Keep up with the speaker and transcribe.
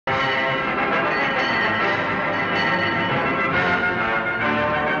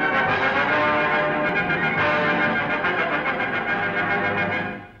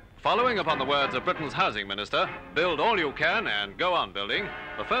upon the words of Britain's housing minister, build all you can and go on building,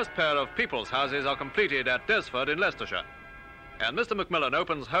 the first pair of people's houses are completed at Desford in Leicestershire. And Mr. MacMillan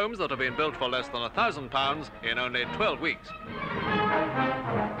opens homes that have been built for less than £1,000 in only 12 weeks.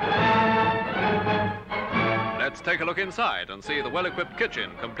 Let's take a look inside and see the well-equipped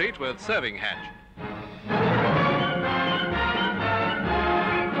kitchen, complete with serving hatch.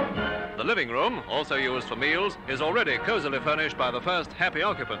 The living room, also used for meals, is already cosily furnished by the first happy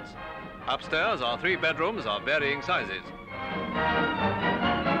occupants. Upstairs are 3 bedrooms of varying sizes.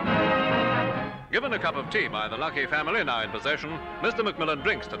 Given a cup of tea by the lucky family now in possession, Mr. MacMillan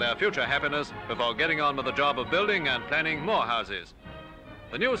drinks to their future happiness before getting on with the job of building and planning more houses.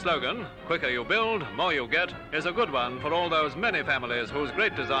 The new slogan, quicker you build, more you get, is a good one for all those many families whose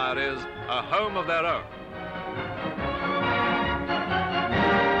great desire is a home of their own.